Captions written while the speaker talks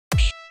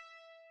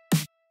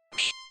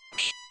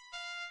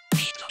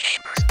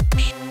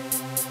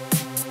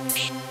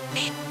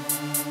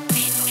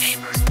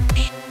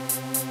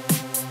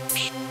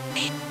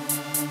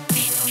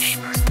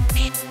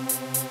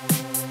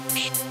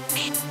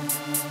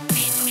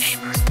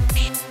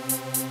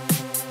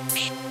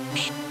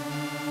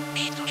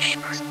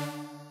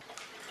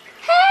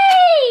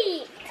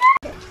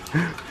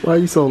Why are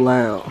you so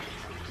loud?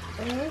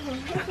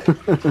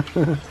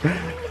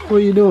 What are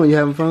you doing? You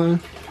having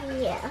fun?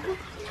 Yeah.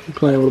 You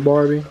playing with a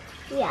Barbie?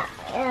 Yeah.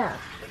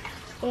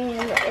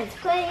 And it's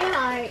pretty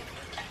hard.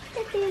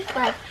 It seems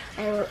like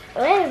a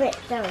little bit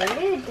so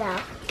new though.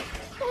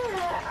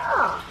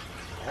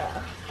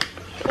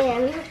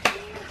 And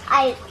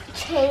I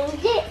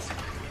changed it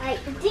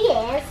like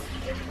this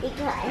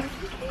because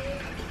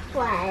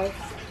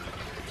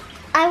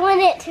I want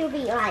it to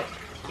be like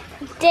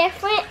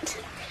different.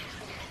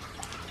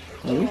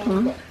 And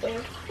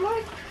it's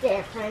more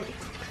different.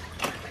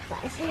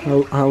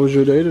 How was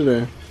your day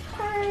today?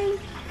 Fine.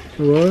 It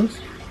was?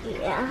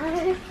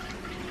 Yeah.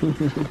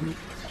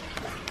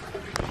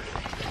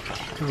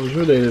 How was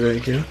your day today,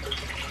 Kim?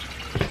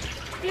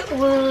 It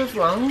was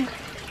long.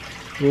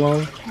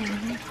 Long?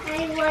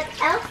 Hey, what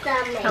else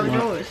I made? How was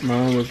yours?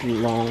 Mine was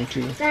long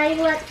too. Hey,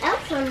 what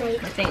else I made?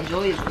 I think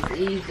Joy's was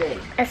easy.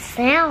 A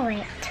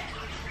salad.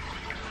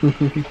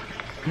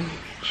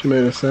 She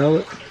made a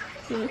salad?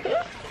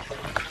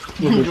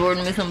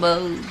 Jordan missing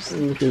bows.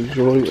 Look at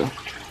Julia.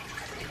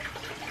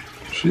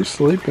 She's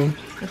sleeping.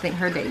 I think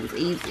her day was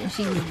easy.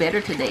 She was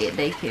better today at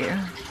daycare.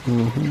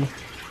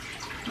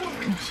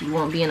 She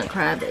won't be in a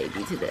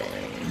crybaby today.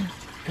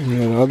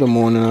 Yeah, the other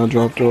morning I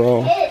dropped her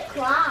off. It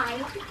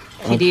cried.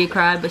 She did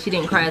cry, but she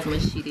didn't cry as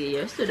much as she did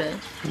yesterday.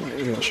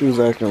 Yeah, she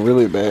was acting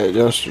really bad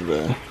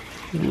yesterday.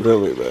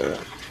 Really bad.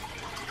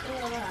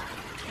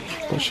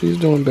 But she's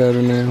doing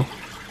better now.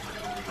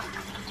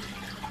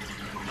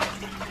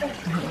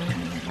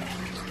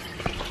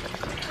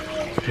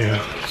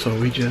 Yeah, so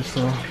we just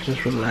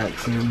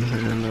relaxing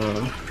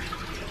and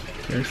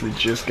actually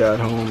just got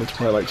home. It's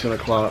probably like 10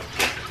 o'clock.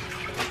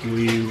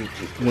 We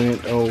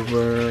went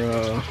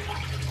over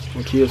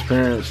Kia's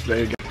parents.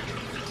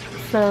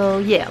 So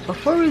yeah,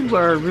 before we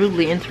were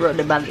rudely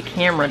interrupted by the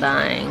camera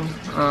dying,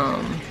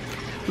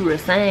 we were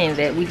saying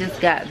that we just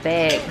got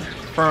back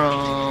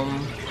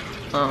from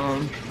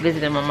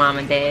visiting my mom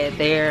and dad.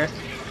 They're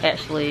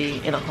actually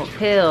in a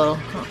hotel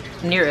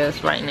near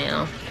us right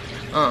now.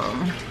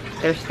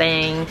 They're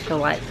staying till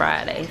like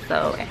Friday.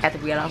 So after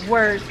we got off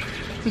work,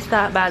 we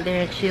stopped by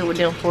there and chilled with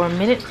them for a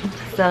minute.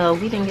 So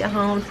we didn't get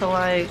home till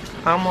like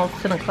almost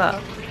 10 o'clock.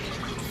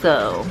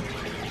 So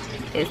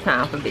it's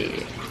time for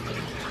bed.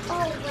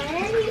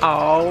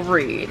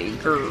 Already,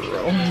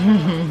 girl.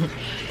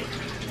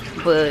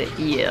 But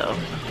yeah,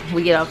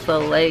 we get off so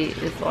late.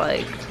 It's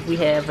like we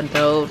have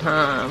no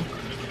time.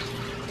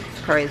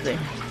 It's crazy.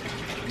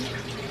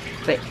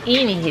 But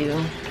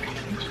anywho,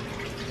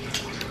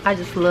 I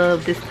just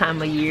love this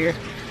time of year.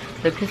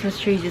 The Christmas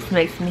tree just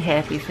makes me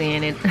happy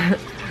seeing it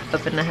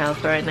up in the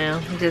house right now.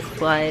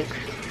 Just like,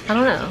 I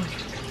don't know,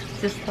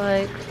 just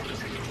like,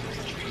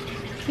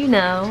 you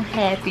know,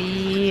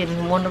 happy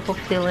and wonderful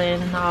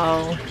feeling,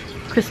 all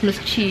Christmas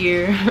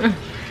cheer.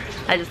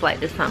 I just like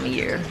this time of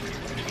year.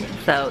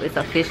 So it's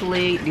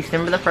officially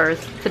December the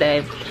 1st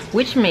today,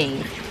 which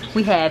means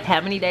we have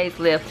how many days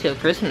left till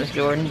Christmas,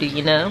 Jordan? Do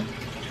you know?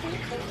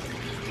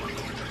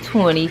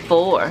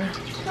 24.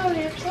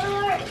 24?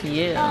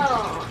 Yeah.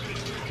 Oh.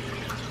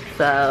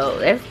 So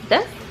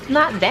that's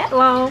not that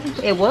long.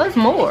 It was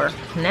more.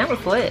 Now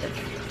it's less.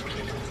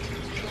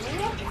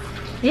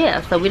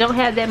 Yeah, so we don't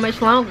have that much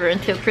longer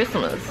until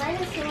Christmas. What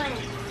is left?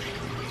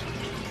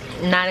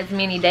 Not as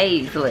many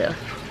days left.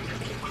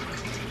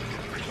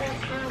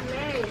 That's how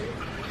many?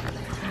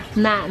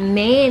 Not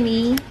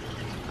many.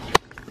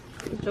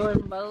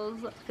 Jordan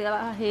Bowes fell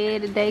out her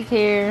head at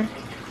daycare.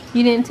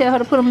 You didn't tell her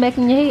to put them back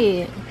in your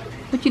head.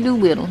 What you do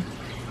with them?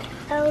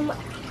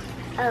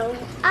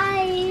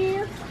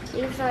 I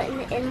leave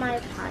something in my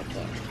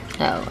pocket.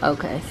 Oh,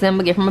 okay.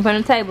 Simba, get from up on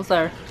the table,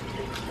 sir.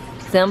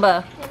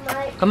 Simba,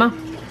 come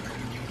on.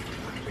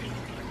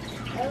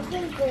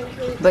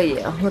 But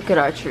yeah, look at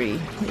our tree.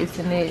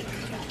 Isn't it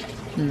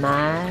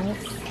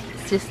nice?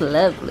 It's just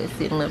lovely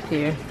sitting up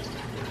here.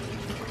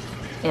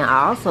 And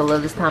I also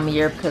love this time of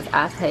year because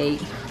I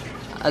take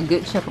a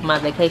good chunk of my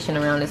vacation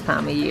around this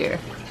time of year.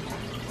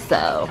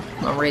 So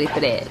I'm ready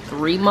for that.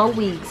 3 more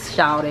weeks,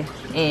 shawty,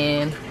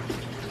 and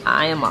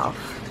I am off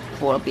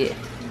for a bit.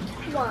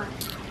 Why?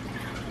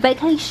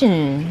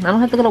 Vacation. I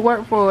don't have to go to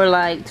work for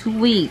like 2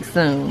 weeks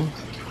soon.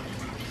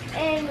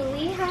 And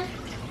we have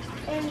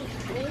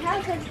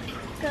to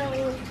go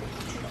to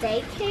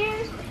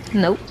daycare?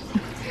 Nope.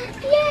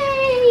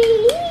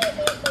 Yay!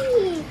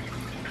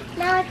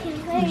 Now I can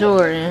play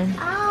Jordan,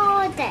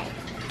 all day.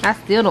 I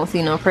still don't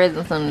see no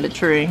presents under the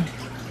tree.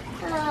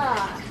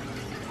 Oh,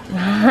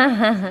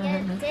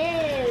 you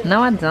do.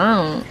 No, I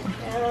don't.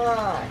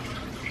 Oh.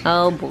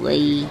 Oh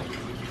boy.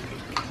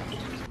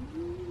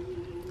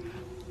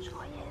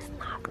 Joy is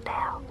knocked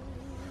out.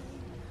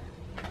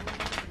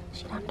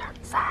 She done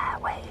turned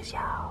sideways,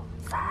 y'all.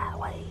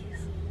 Sideways.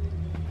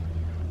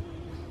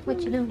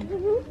 What you doing?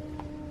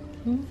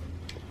 Hmm?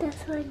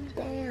 That's one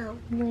down.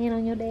 You laying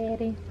on your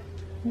daddy.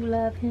 You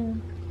love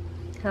him.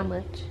 How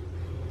much?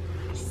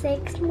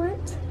 6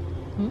 months?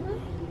 Hmm?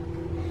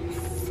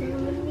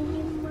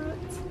 7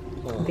 months?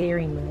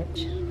 Very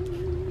much.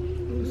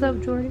 What's up,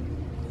 Jordan?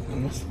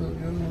 I'm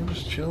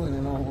just chilling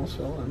and almost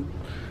feeling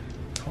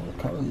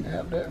Call a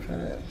nap that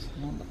fast.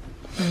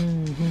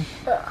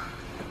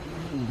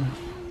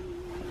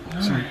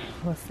 Alright,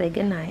 well, say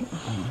goodnight.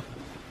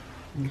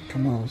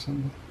 Come on,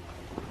 Simba.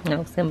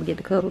 No, Simba get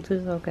the cuddle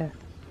too? Okay.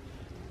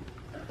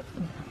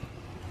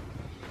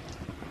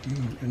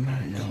 Good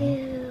night,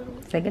 y'all.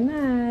 Say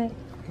goodnight.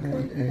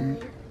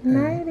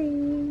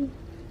 Nighty.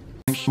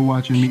 Thanks for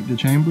watching Meet the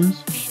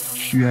Chambers.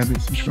 If you haven't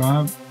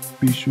subscribed,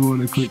 be sure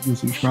to click the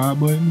subscribe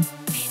button.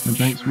 And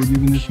thanks for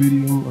giving this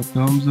video a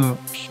thumbs up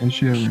and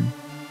sharing.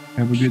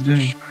 Have a good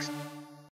day.